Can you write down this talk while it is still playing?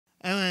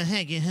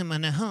hang him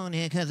on the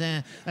honey, cause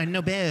a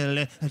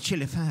Nobel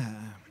chili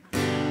fire.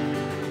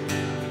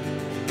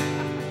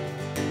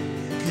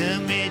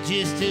 Come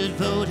registered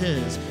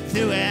voters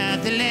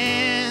throughout the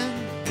land.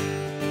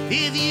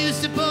 If you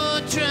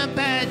support Trump,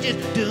 I just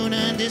don't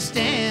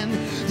understand.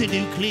 The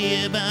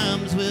nuclear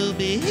bombs will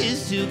be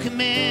his to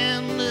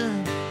command.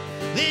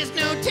 There's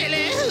no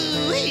telling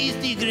who he's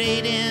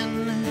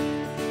degrading.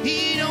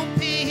 He don't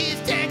pay his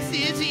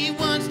taxes, he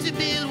wants to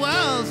build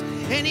walls,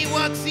 and he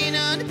walks in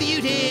on the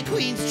beauty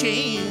queen's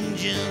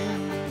changing.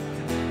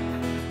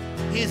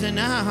 He's a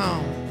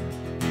no,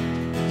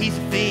 he's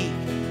fake.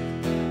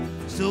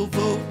 So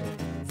vote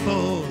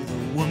for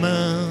the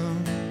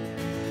woman.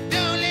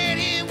 Don't let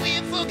him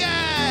win, for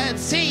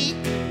God's sake.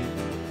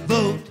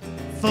 Vote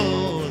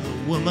for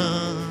the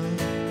woman.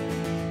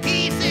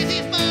 He says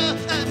he's more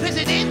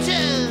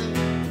presidential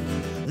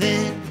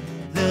than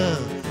the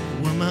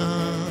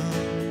woman.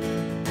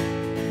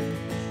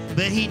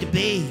 But he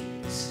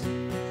debates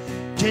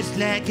just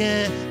like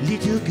a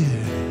little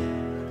girl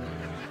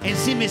and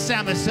sing me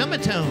some summer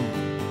tone.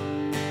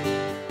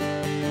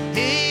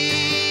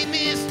 Hey,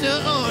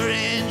 Mr.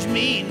 Orange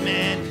Mean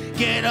Man,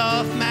 get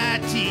off my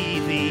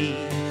TV.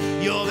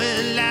 You're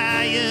a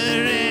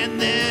liar and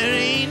there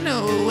ain't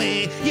no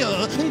way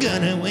you're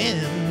gonna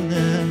win.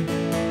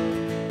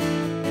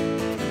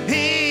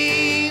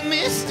 Hey,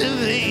 Mr.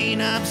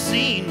 Vain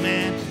Obscene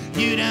Man,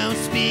 you don't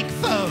speak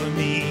for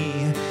me.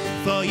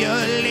 For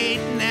your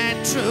late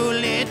night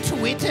troll at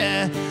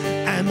Twitter,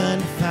 I'm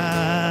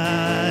unfollowing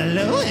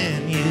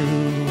you.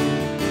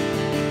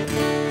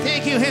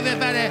 Thank you,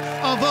 everybody.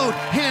 All vote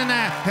in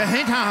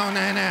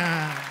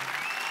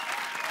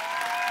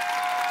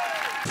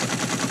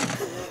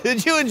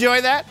Did you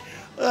enjoy that?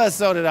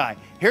 So did I.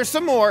 Here's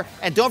some more,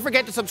 and don't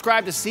forget to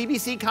subscribe to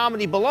CBC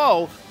Comedy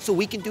below so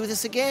we can do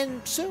this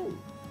again soon.